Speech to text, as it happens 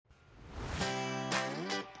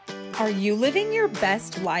Are you living your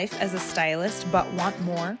best life as a stylist but want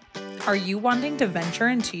more? Are you wanting to venture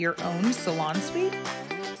into your own salon suite?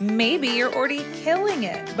 Maybe you're already killing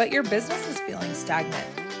it, but your business is feeling stagnant.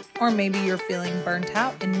 Or maybe you're feeling burnt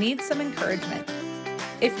out and need some encouragement.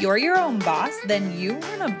 If you're your own boss, then you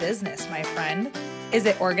run a business, my friend. Is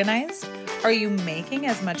it organized? Are you making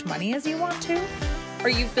as much money as you want to? Are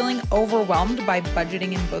you feeling overwhelmed by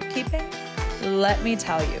budgeting and bookkeeping? Let me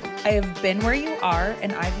tell you, I have been where you are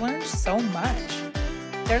and I've learned so much.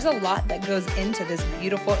 There's a lot that goes into this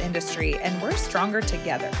beautiful industry and we're stronger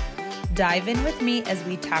together. Dive in with me as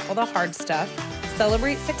we tackle the hard stuff,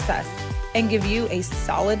 celebrate success, and give you a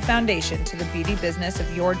solid foundation to the beauty business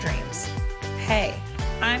of your dreams. Hey,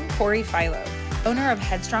 I'm Corey Philo, owner of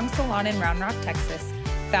Headstrong Salon in Round Rock, Texas,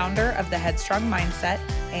 founder of the Headstrong Mindset,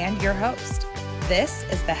 and your host. This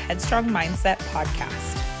is the Headstrong Mindset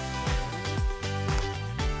Podcast.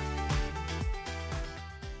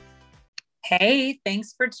 Hey,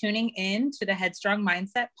 thanks for tuning in to the Headstrong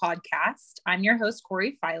Mindset Podcast. I'm your host,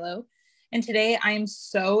 Corey Philo, and today I am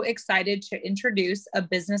so excited to introduce a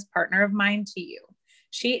business partner of mine to you.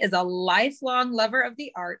 She is a lifelong lover of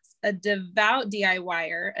the arts, a devout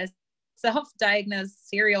DIYer, a self-diagnosed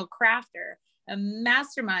serial crafter, a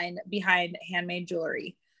mastermind behind handmade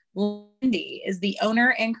jewelry. Lyndi is the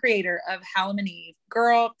owner and creator of Hallumn.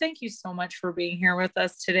 Girl, thank you so much for being here with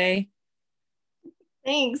us today.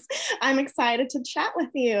 Thanks. I'm excited to chat with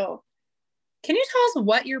you. Can you tell us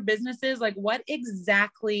what your business is? Like, what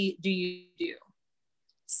exactly do you do?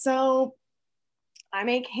 So I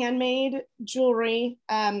make handmade jewelry,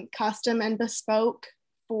 custom and bespoke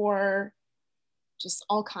for just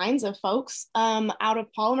all kinds of folks, out of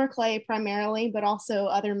polymer clay primarily, but also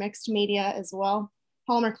other mixed media as well.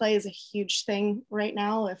 Polymer clay is a huge thing right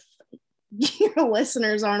now if your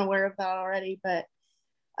listeners aren't aware of that already, but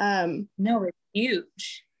no, it's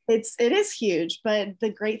huge. It is huge, but the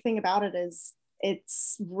great thing about it is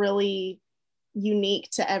it's really unique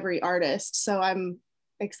to every artist. So I'm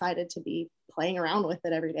excited to be playing around with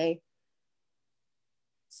it every day.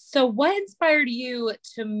 So what inspired you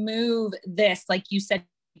to move this? Like you said,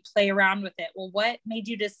 play around with it. Well, what made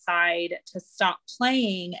you decide to stop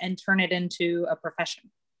playing and turn it into a profession?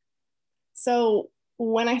 So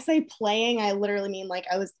when I say playing, I literally mean like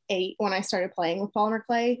I was 8 when I started playing with polymer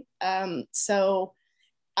clay. So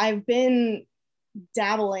I've been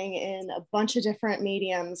dabbling in a bunch of different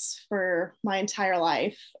mediums for my entire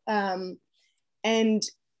life. And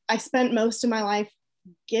I spent most of my life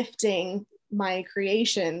gifting my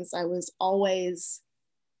creations. I was always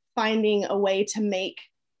finding a way to make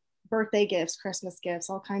birthday gifts, Christmas gifts,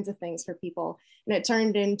 all kinds of things for people. And it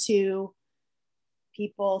turned into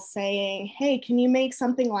people saying, hey, can you make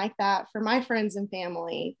something like that for my friends and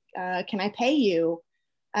family? Can I pay you?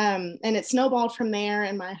 And it snowballed from there.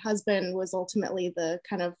 And my husband was ultimately the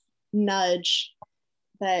kind of nudge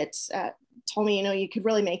that told me, you could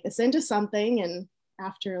really make this into something. And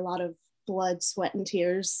after a lot of blood, sweat, and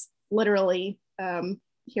tears, literally,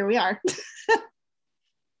 here we are.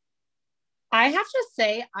 I have to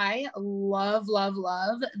say, I love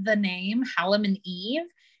the name Hallumn.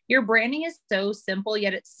 Your branding is so simple,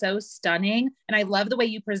 yet it's so stunning. And I love the way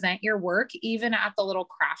you present your work, even at the little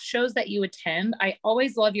craft shows that you attend. I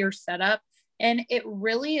always love your setup. And it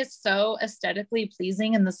really is so aesthetically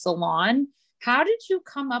pleasing in the salon. How did you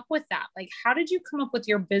come up with that? Like, how did you come up with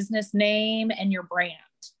your business name and your brand?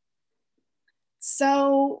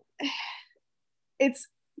 So it's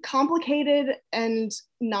complicated and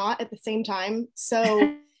not at the same time.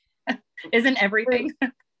 So isn't everything?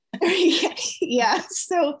 Yeah.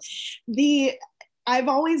 So I've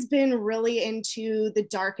always been really into the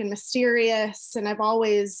dark and mysterious, and I've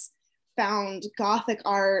always found Gothic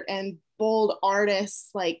art and bold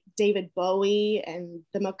artists like David Bowie and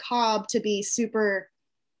the macabre to be super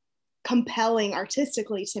compelling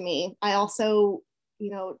artistically to me. I also,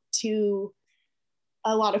 to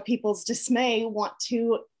a lot of people's dismay, want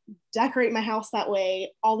to decorate my house that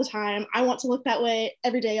way all the time. I want to look that way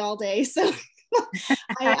every day, all day. So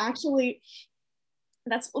I actually,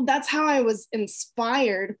 that's how I was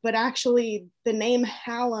inspired. But actually, the name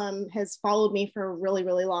Hallumn has followed me for a really,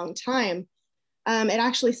 really long time. It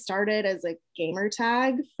actually started as a gamer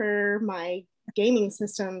tag for my gaming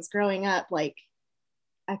systems growing up, like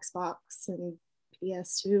Xbox and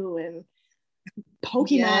PS2 and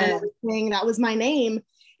Pokemon and everything. That was my name.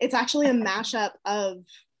 It's actually a mashup of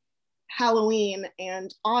Halloween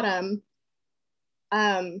and autumn.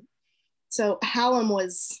 So Hallumn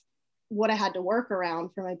was what I had to work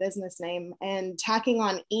around for my business name, and tacking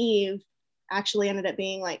on Eve actually ended up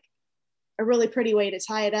being like a really pretty way to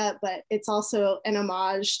tie it up, but it's also an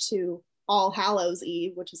homage to All Hallows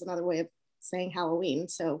Eve, which is another way of saying Halloween.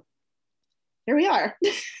 So here we are.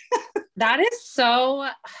 That is so,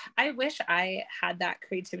 I wish I had that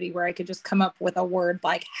creativity where I could just come up with a word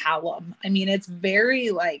like Hallumn. I mean, it's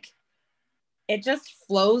very like, it just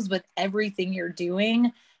flows with everything you're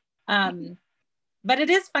doing. But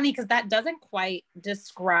it is funny because that doesn't quite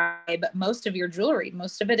describe most of your jewelry.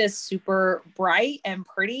 Most of it is super bright and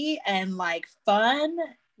pretty and like fun.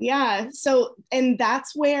 Yeah. So, and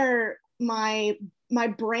that's where my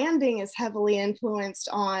branding is heavily influenced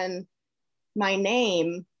on my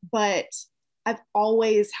name, but I've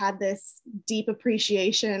always had this deep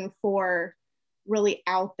appreciation for really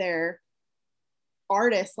out there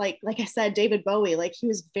artists. Like I said, David Bowie, like he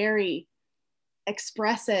was very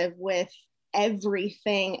expressive with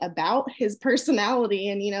everything about his personality.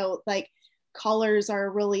 And, you know, like colors are a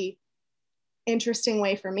really interesting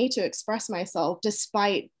way for me to express myself,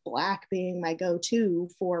 despite black being my go-to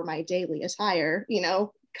for my daily attire. You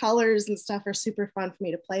know, colors and stuff are super fun for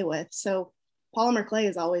me to play with. So polymer clay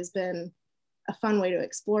has always been a fun way to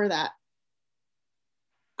explore that.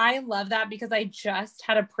 I love that because I just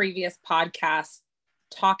had a previous podcast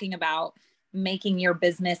talking about making your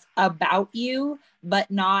business about you, but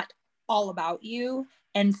not all about you.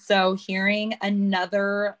 And so hearing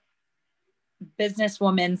another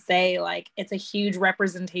businesswoman say like it's a huge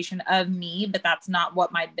representation of me, but that's not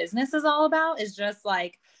what my business is all about is just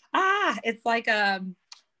like, it's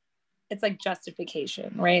like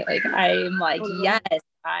justification, right? Like I'm like, yes,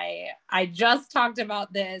 I just talked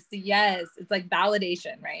about this. Yes. It's like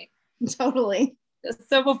validation, right? Totally.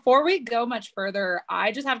 So before we go much further,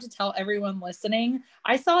 I just have to tell everyone listening,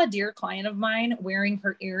 I saw a dear client of mine wearing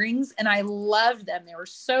her earrings and I loved them. They were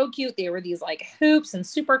so cute. They were these like hoops and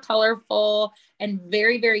super colorful and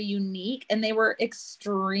very, very unique. And they were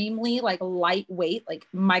extremely like lightweight. Like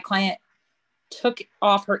my client took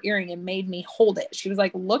off her earring and made me hold it. She was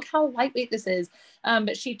like, look how lightweight this is.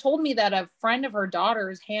 But she told me that a friend of her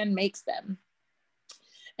daughter's hand makes them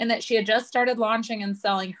and that she had just started launching and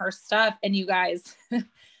selling her stuff. And you guys,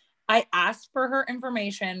 I asked for her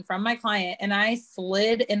information from my client and I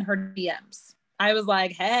slid in her DMs. I was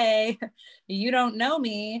like, hey, you don't know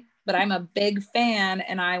me, but I'm a big fan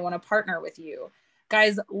and I want to partner with you.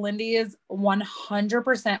 Guys, Lyndi is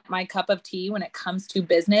 100% my cup of tea when it comes to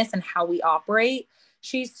business and how we operate.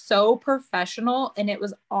 She's so professional and it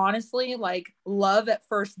was honestly like love at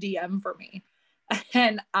first DM for me.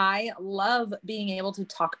 And I love being able to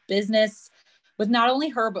talk business with not only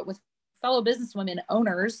her, but with fellow businesswomen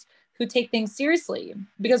owners who take things seriously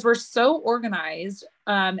because we're so organized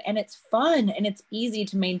and it's fun and it's easy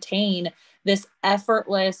to maintain this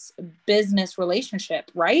effortless business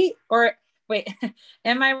relationship, right? Or wait,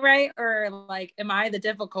 am I right? Or like, am I the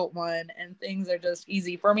difficult one and things are just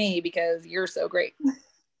easy for me because you're so great?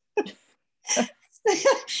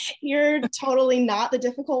 You're totally not the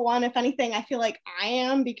difficult one. If anything, I feel like I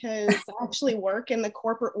am because I actually work in the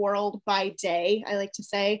corporate world by day, I like to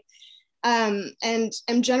say, and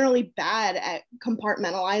am generally bad at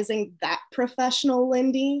compartmentalizing that professional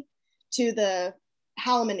Lyndi to the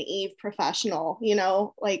Hallumn and Eve professional. You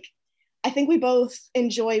know, like I think we both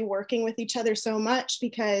enjoy working with each other so much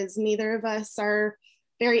because neither of us are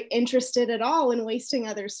very interested at all in wasting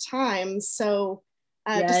others' time. So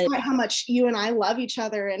despite how much you and I love each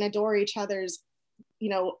other and adore each other's, you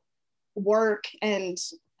know, work and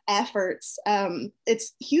efforts,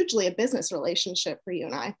 it's hugely a business relationship for you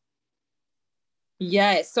and I.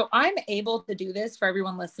 Yes. So I'm able to do this for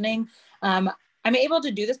everyone listening. I'm able to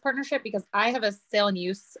do this partnership because I have a sale and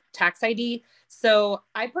use tax ID. So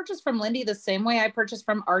I purchase from Lyndi the same way I purchase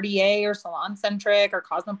from RDA or Salon Centric or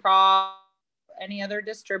Cosmoprof, any other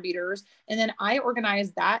distributors. And then I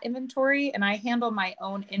organize that inventory and I handle my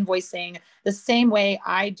own invoicing the same way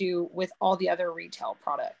I do with all the other retail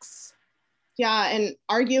products. Yeah, and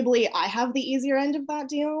arguably I have the easier end of that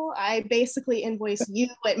deal. I basically invoice you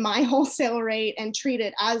at my wholesale rate and treat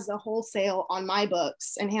it as a wholesale on my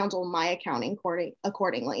books and handle my accounting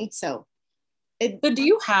accordingly. So do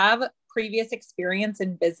you have previous experience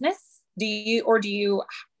in business? Do you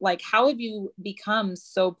like, how have you become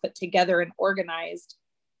so put together and organized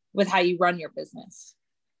with how you run your business?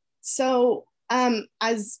 So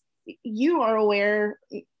as you are aware,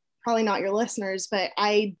 probably not your listeners, but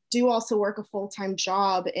I do also work a full-time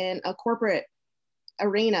job in a corporate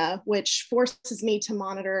arena, which forces me to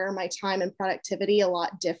monitor my time and productivity a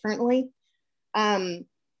lot differently. And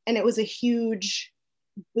it was a huge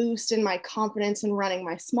boost in my confidence in running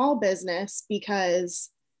my small business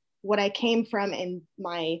because what I came from in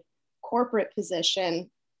my corporate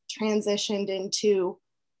position transitioned into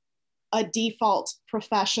a default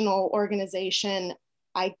professional organization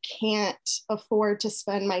I can't afford to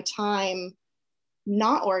spend my time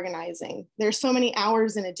not organizing. There's so many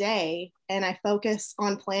hours in a day, and I focus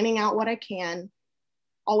on planning out what I can,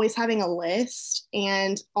 always having a list,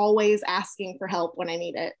 and always asking for help when I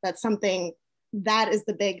need it. That's something that is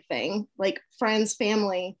the big thing. Like friends,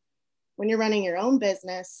 family, when you're running your own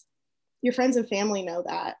business, your friends and family know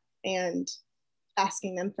that. And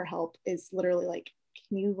asking them for help is literally like,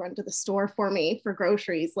 can you run to the store for me for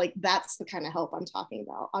groceries? Like that's the kind of help I'm talking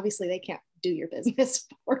about. Obviously, they can't do your business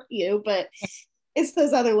for you, but it's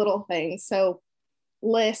those other little things. So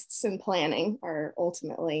lists and planning are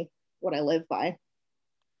ultimately what I live by.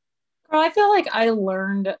 Girl, I feel like I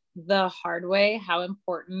learned the hard way how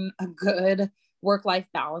important a good work-life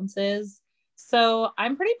balance is. So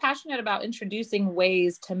I'm pretty passionate about introducing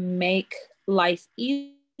ways to make life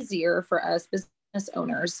easier for us business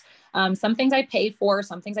owners. Some things I pay for,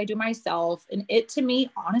 some things I do myself. And it to me,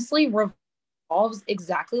 honestly, revolves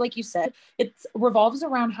exactly like you said. It revolves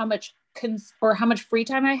around how much or how much free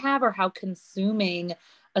time I have or how consuming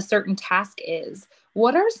a certain task is.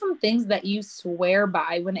 What are some things that you swear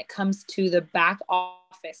by when it comes to the back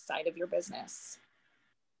office side of your business?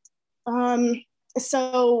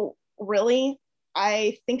 So really,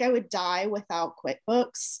 I think I would die without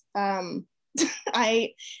QuickBooks.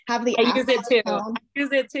 I have the I app use it too. I phone.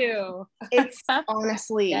 use it too. It's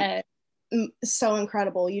honestly Yes. so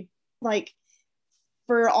incredible. You like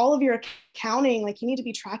for all of your accounting, like you need to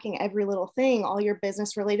be tracking every little thing, all your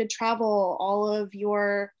business related travel, all of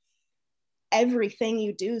your everything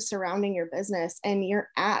you do surrounding your business. And your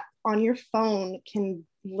app on your phone can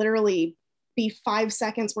literally be 5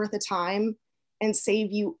 seconds worth of time and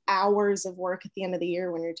save you hours of work at the end of the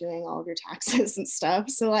year when you're doing all of your taxes and stuff.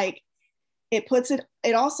 So like it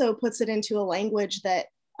also puts it into a language that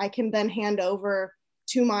I can then hand over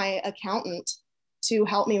to my accountant to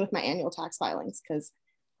help me with my annual tax filings, because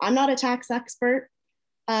I'm not a tax expert.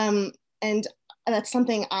 And that's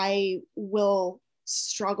something I will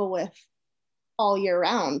struggle with all year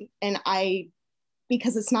round. And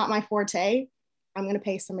because it's not my forte, I'm going to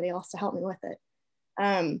pay somebody else to help me with it.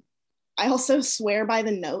 I also swear by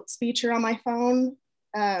the notes feature on my phone.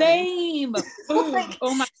 Same. Like,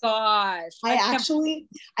 Oh my gosh. I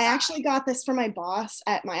actually got this from my boss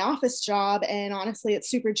at my office job, and honestly, it's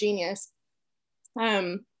super genius.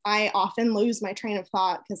 I often lose my train of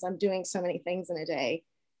thought because I'm doing so many things in a day,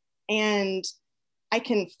 and I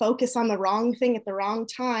can focus on the wrong thing at the wrong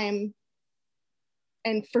time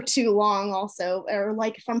and for too long also. Or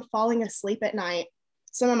like if I'm falling asleep at night,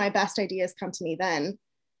 some of my best ideas come to me then.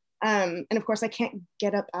 And of course, I can't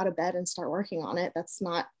get up out of bed and start working on it. That's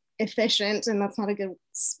not efficient, and that's not a good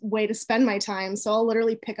way to spend my time. So I'll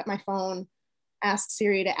literally pick up my phone, ask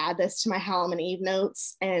Siri to add this to my Hallumn and Eve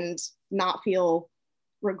notes, and not feel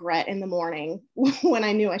regret in the morning when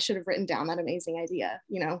I knew I should have written down that amazing idea,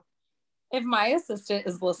 you know? If my assistant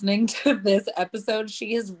is listening to this episode,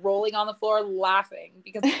 she is rolling on the floor laughing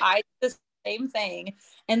because I do the same thing.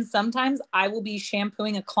 And sometimes I will be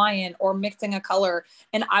shampooing a client or mixing a color,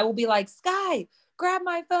 and I will be like, Sky, grab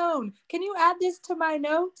my phone. Can you add this to my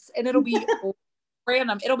notes? And it'll be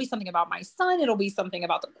random. It'll be something about my son. It'll be something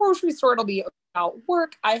about the grocery store. It'll be about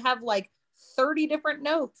work. I have like 30 different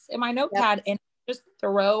notes in my notepad, and just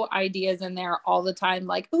throw ideas in there all the time.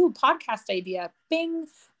 Like, ooh, podcast idea, bing.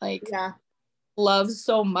 Like, Yeah. love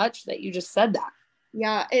so much that you just said that.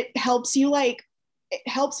 Yeah. It helps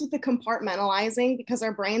with the compartmentalizing because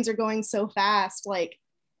our brains are going so fast. Like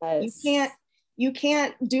Yes. you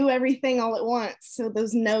can't do everything all at once. So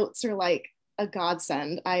those notes are like a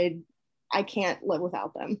godsend. I can't live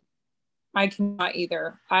without them. I cannot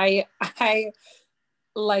either. I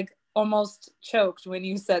like almost choked when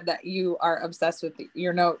you said that you are obsessed with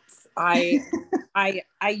your notes. I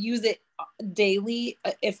use it daily,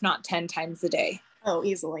 if not 10 times a day. Oh,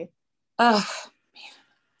 easily. Oh man.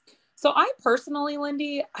 So I personally,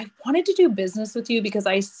 Lyndi, I wanted to do business with you because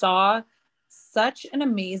I saw such an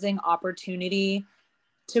amazing opportunity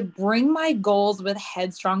to bring my goals with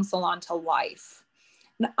Headstrong Salon to life.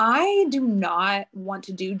 And I do not want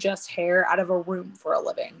to do just hair out of a room for a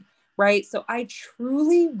living, right? So I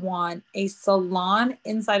truly want a salon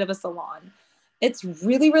inside of a salon. It's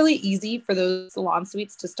really, really easy for those salon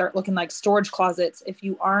suites to start looking like storage closets if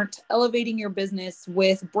you aren't elevating your business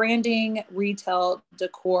with branding, retail,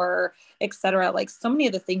 decor, etc. Like so many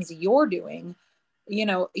of the things you're doing,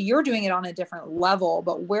 you're doing it on a different level,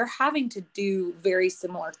 but we're having to do very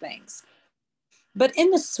similar things. But in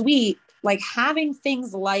the suite, like having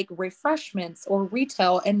things like refreshments or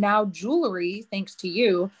retail and now jewelry, thanks to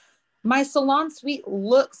you, my salon suite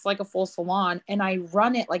looks like a full salon and I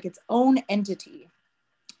run it like its own entity.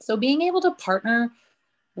 So being able to partner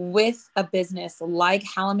with a business like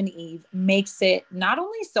Hallumn and Eve makes it not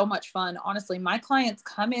only so much fun, honestly, my clients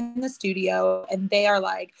come in the studio and they are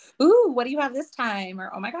like, ooh, what do you have this time? Or,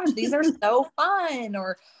 oh my gosh, these are so fun.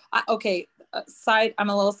 Or, okay, I'm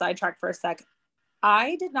a little sidetracked for a sec.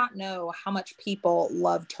 I did not know how much people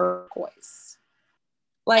love turquoise.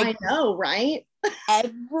 Like, I know, right?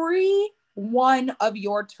 every one of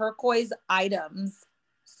your turquoise items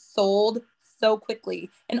sold so quickly.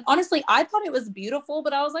 And honestly, I thought it was beautiful,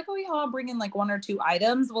 but I was like, oh yeah, I'll bring in like one or two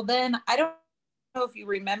items. Well, then I don't know if you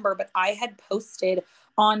remember, but I had posted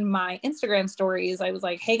on my Instagram stories, I was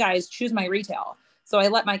like, hey guys, choose my retail. So I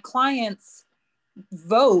let my clients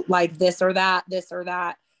vote like this or that, this or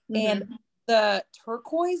that. And the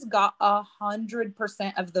turquoise got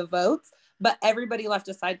 100% of the votes, but everybody left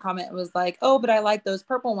a side comment and was like, oh, but I like those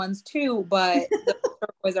purple ones too, but the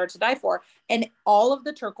turquoise are to die for. And all of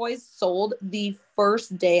the turquoise sold the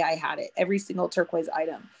first day I had it, every single turquoise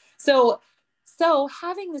item. So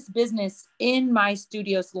having this business in my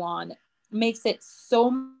studio salon makes it so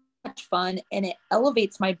much fun, and it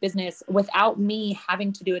elevates my business without me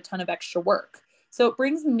having to do a ton of extra work. So it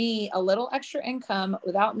brings me a little extra income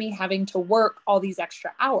without me having to work all these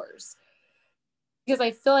extra hours. Because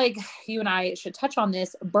I feel like you and I should touch on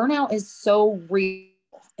this. Burnout is so real.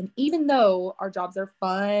 And even though our jobs are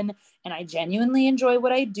fun and I genuinely enjoy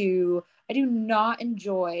what I do not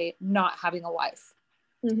enjoy not having a life.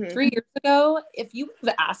 3 years ago, if you would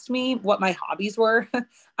have asked me what my hobbies were,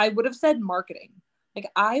 I would have said marketing.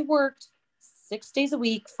 Like, I worked 6 days a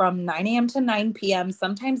week from 9 a.m. to 9 p.m.,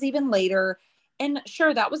 sometimes even later. And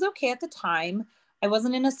sure, that was okay at the time. I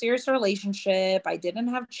wasn't in a serious relationship. I didn't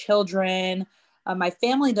have children. My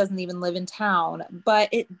family doesn't even live in town, but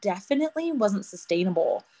it definitely wasn't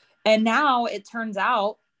sustainable. And now it turns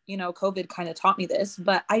out, COVID kind of taught me this,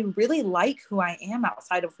 but I really like who I am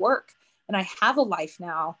outside of work. And I have a life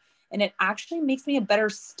now, and it actually makes me a better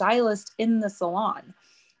stylist in the salon.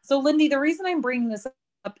 So, Lyndi, the reason I'm bringing this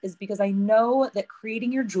up is because I know that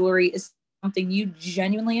creating your jewelry is something you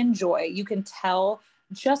genuinely enjoy. You can tell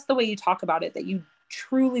just the way you talk about it that you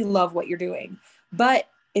truly love what you're doing, but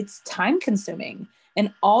it's time consuming,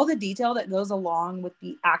 and all the detail that goes along with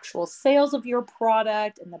the actual sales of your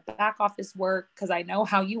product and the back office work, because I know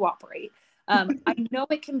how you operate. I know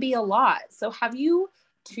it can be a lot. So have you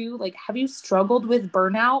struggled with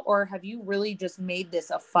burnout, or have you really just made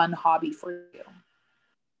this a fun hobby for you?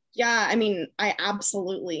 Yeah, I mean, I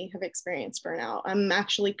absolutely have experienced burnout. I'm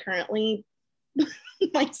actually currently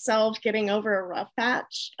myself getting over a rough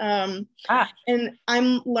patch. And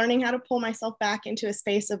I'm learning how to pull myself back into a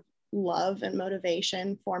space of love and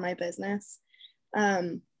motivation for my business.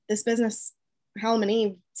 This business, Hallumn and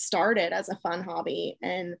Eve, started as a fun hobby,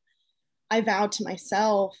 and I vowed to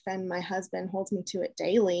myself, and my husband holds me to it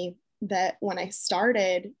daily, that when I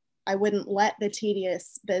started, I wouldn't let the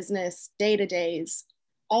tedious business day-to-days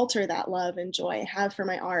alter that love and joy I have for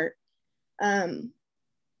my art.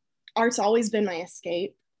 Art's always been my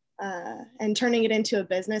escape, and turning it into a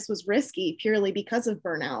business was risky purely because of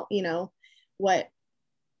burnout. What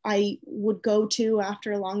I would go to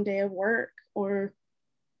after a long day of work, or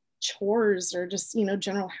chores, or just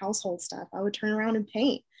general household stuff. I would turn around and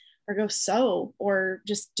paint, or go sew, or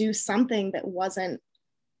just do something that wasn't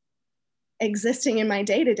existing in my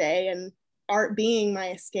day-to-day. And art being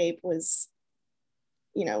my escape was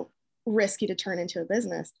risky to turn into a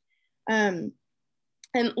business.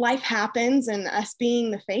 And life happens, and us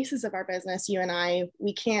being the faces of our business, you and I,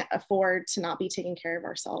 we can't afford to not be taking care of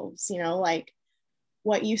ourselves. Like,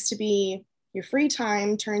 what used to be your free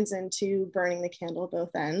time turns into burning the candle at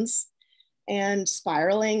both ends and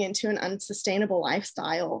spiraling into an unsustainable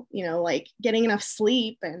lifestyle. Like getting enough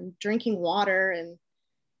sleep and drinking water and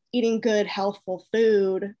eating good, healthful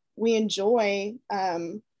food we enjoy.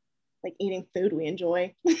 Like eating food we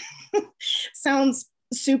enjoy sounds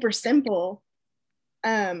super simple.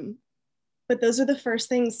 But those are the first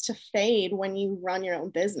things to fade when you run your own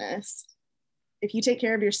business. If you take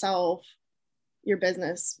care of yourself, your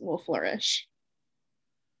business will flourish.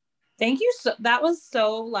 Thank you. So that was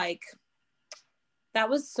so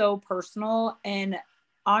personal. And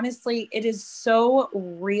honestly, it is so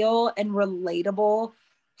real and relatable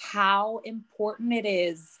how important it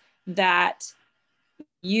is that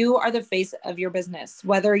you are the face of your business,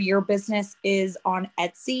 whether your business is on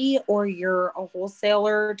Etsy, or you're a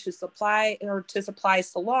wholesaler to supply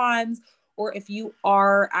salons, or if you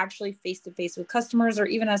are actually face to face with customers, or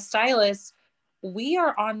even a stylist. We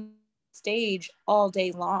are on stage all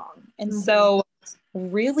day long. And so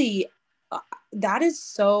really, that is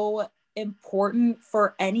so important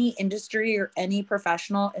for any industry or any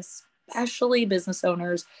professional, especially business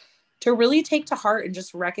owners, to really take to heart and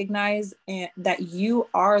just recognize that you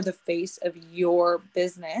are the face of your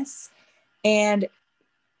business. And,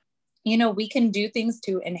 we can do things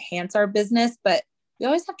to enhance our business, but we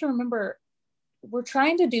always have to remember we're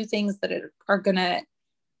trying to do things that are going to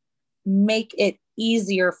make it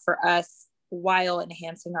easier for us while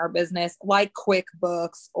enhancing our business, like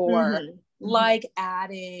QuickBooks or like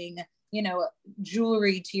adding,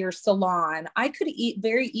 jewelry to your salon. I could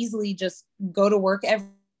very easily just go to work every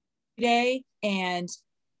day and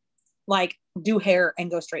like do hair and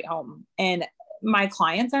go straight home. And my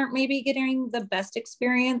clients aren't maybe getting the best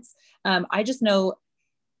experience. I just know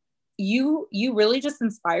you really just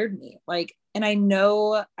inspired me. Like, and I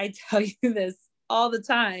know I tell you this all the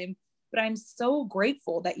time, but I'm so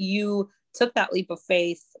grateful that you took that leap of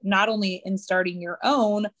faith, not only in starting your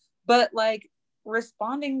own, but like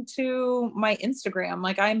responding to my Instagram.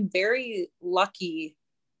 Like, I'm very lucky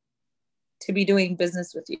to be doing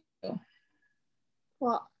business with you.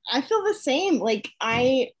 Well, I feel the same. Like,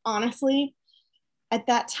 I honestly, at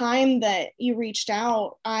that time that you reached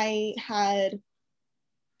out, I had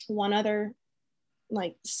one other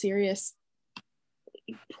like serious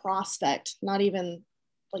prospect, not even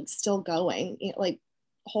like still going, like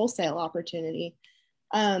wholesale opportunity,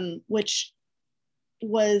 which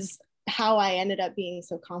was how I ended up being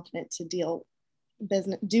so confident to do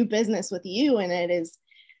business with you. And it is,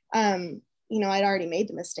 I'd already made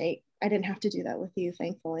the mistake. I didn't have to do that with you,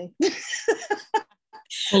 thankfully.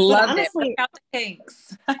 Loved honestly, it.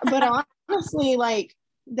 Thanks. But honestly, like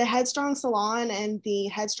the Headstrong Salon and the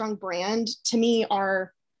Headstrong brand to me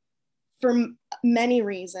are, for many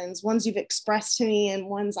reasons, ones you've expressed to me and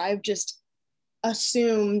ones I've just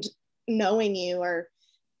assumed knowing you, are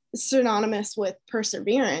synonymous with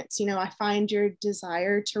perseverance. I find your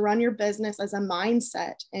desire to run your business as a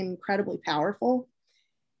mindset incredibly powerful.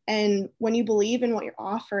 And when you believe in what you're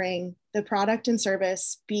offering, the product and service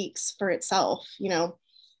speaks for itself,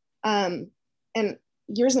 and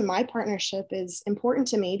yours and my partnership is important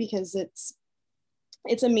to me because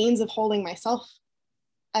it's a means of holding myself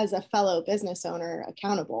as a fellow business owner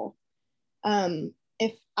accountable.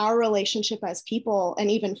 If our relationship as people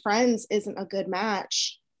and even friends isn't a good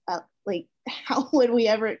match, like how would we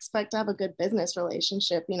ever expect to have a good business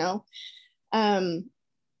relationship?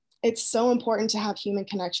 It's so important to have human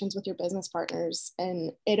connections with your business partners,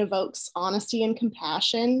 and it evokes honesty and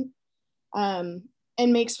compassion,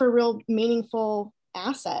 and makes for a real meaningful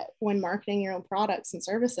asset when marketing your own products and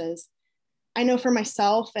services. I know for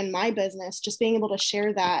myself and my business, just being able to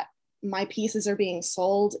share that my pieces are being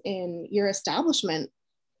sold in your establishment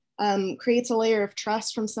creates a layer of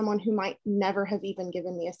trust from someone who might never have even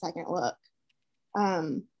given me a second look.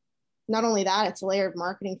 Not only that, it's a layer of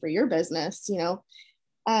marketing for your business.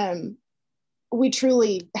 We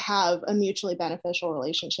truly have a mutually beneficial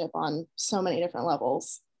relationship on so many different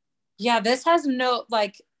levels. Yeah, this has no,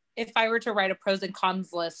 like, if I were to write a pros and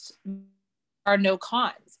cons list, there are no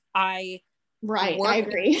cons. I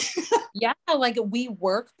agree. Yeah, like we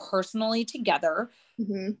work personally together.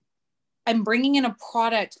 Mm-hmm. I'm bringing in a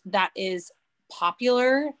product that is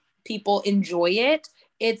popular. People enjoy it.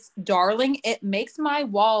 It's darling. It makes my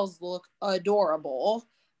walls look adorable.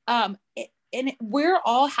 And we're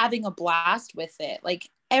all having a blast with it. Like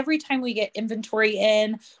every time we get inventory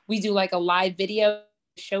in, we do like a live video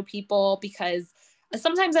to show people, because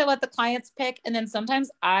sometimes I let the clients pick, and then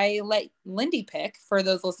sometimes I let Lyndi pick, for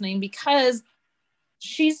those listening, because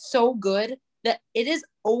she's so good that it is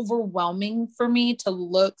overwhelming for me to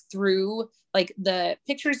look through like the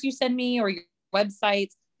pictures you send me or your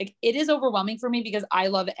websites. Like it is overwhelming for me because I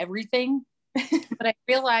love everything. But I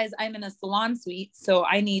realize I'm in a salon suite, so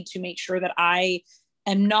I need to make sure that I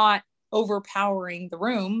am not overpowering the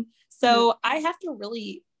room. So I have to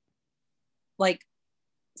really like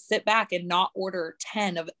sit back and not order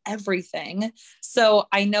 10 of everything. So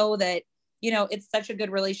I know that, it's such a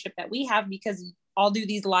good relationship that we have, because I'll do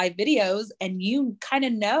these live videos and you kind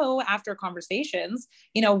of know after conversations,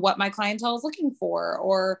 what my clientele is looking for,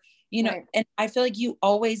 or, right. And I feel like you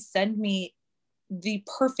always send me the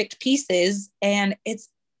perfect pieces, and it's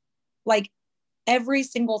like every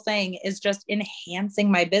single thing is just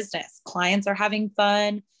enhancing my business. Clients are having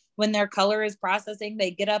fun. When their color is processing,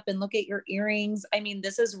 they get up and look at your earrings. I mean,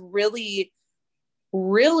 this is really,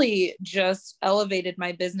 really just elevated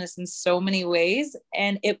my business in so many ways.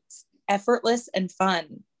 And it's effortless and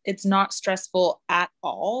fun. It's not stressful at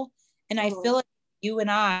all. And I feel like you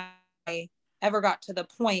and I ever got to the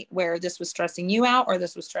point where this was stressing you out or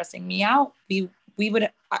this was stressing me out,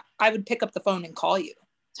 I would pick up the phone and call you.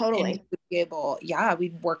 Totally. And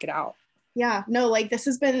we'd work it out. Yeah, no, like this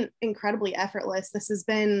has been incredibly effortless. This has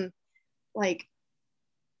been like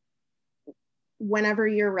whenever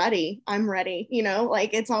you're ready, I'm ready,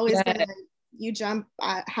 like it's always been you jump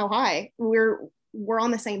how high. We're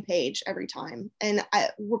on the same page every time. And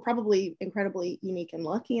we're probably incredibly unique and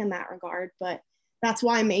lucky in that regard, but that's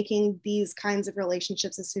why making these kinds of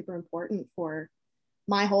relationships is super important for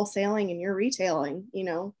my wholesaling and your retailing.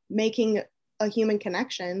 Making a human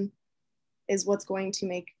connection is what's going to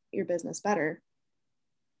make your business better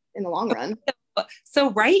in the long run.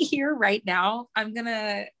 So right here, right now, I'm going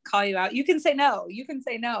to call you out. You can say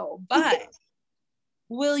no, but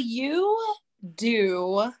will you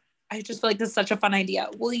do, I just feel like this is such a fun idea.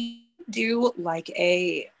 Will you do like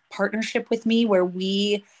a partnership with me where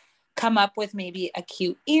we come up with maybe a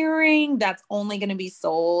cute earring that's only going to be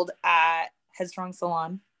sold at Headstrong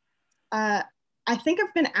Salon? I think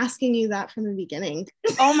I've been asking you that from the beginning.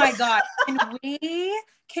 Oh my God.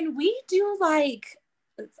 Can we do like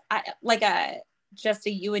just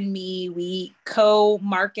a you and me, we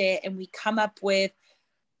co-market and we come up with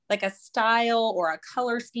like a style or a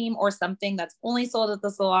color scheme or something that's only sold at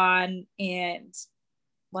the salon, and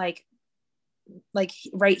like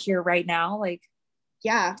right here, right now, like,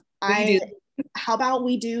 yeah, how about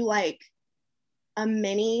we do like a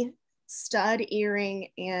mini stud earring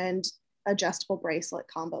and adjustable bracelet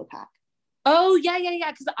combo pack? Oh yeah.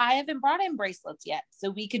 Because I haven't brought in bracelets yet. So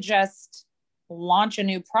we could just launch a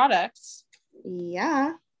new product.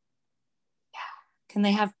 Yeah. Can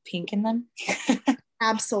they have pink in them?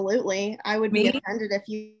 Absolutely. I would be offended if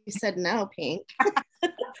you said no, pink.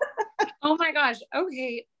 Oh my gosh.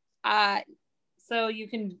 Okay. So you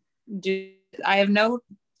can do, I have no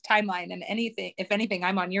timeline and anything. If anything,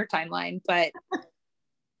 I'm on your timeline, but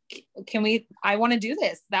I want to do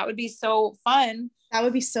this. That would be so fun. That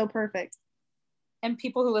would be so perfect. And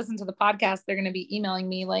people who listen to the podcast, they're going to be emailing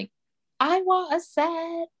me like, I want a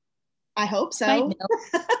set. I hope so.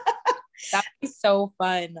 That'd be so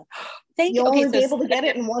fun. Thank you. You'll only be able to get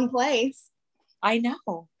it in one place. I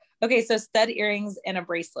know. Okay, so stud earrings and a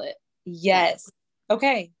bracelet. Yes.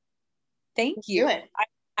 Okay. Thank you. Do it.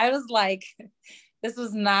 I was like, this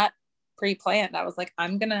was not pre-planned. I was like,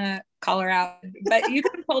 I'm gonna call her out, but you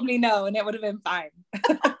could have told me no, and it would have been fine.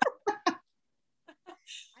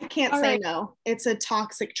 I can't say no. It's a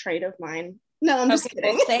toxic trait of mine. No, I'm just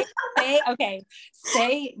kidding.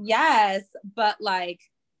 Say yes, but like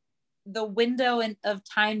the window of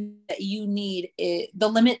time that you need, the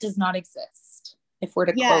limit does not exist. If we're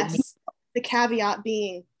to quote me. The caveat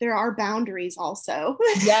being there are boundaries also.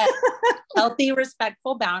 Yes. Healthy,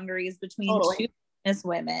 respectful boundaries between two business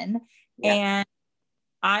women. Yeah. And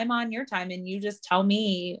I'm on your time and you just tell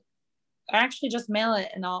me, actually just mail it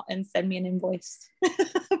and send me an invoice.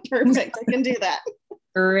 Perfect. I can do that.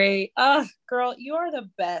 Great. Oh, girl, you are the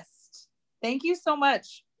best. Thank you so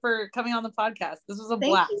much for coming on the podcast. This was a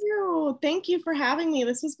blast. Thank you for having me.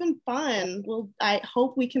 This has been fun. Well, I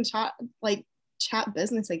hope we can chat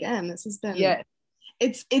business again. This has been,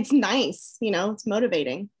 it's nice, it's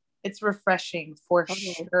motivating. It's refreshing for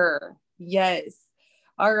sure. Yes.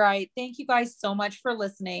 All right. Thank you guys so much for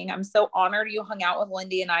listening. I'm so honored you hung out with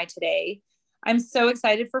Lyndi and I today. I'm so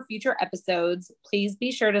excited for future episodes. Please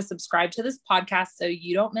be sure to subscribe to this podcast so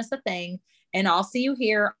you don't miss a thing. And I'll see you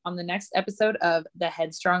here on the next episode of the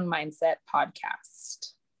Headstrong Mindset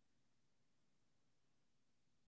Podcast.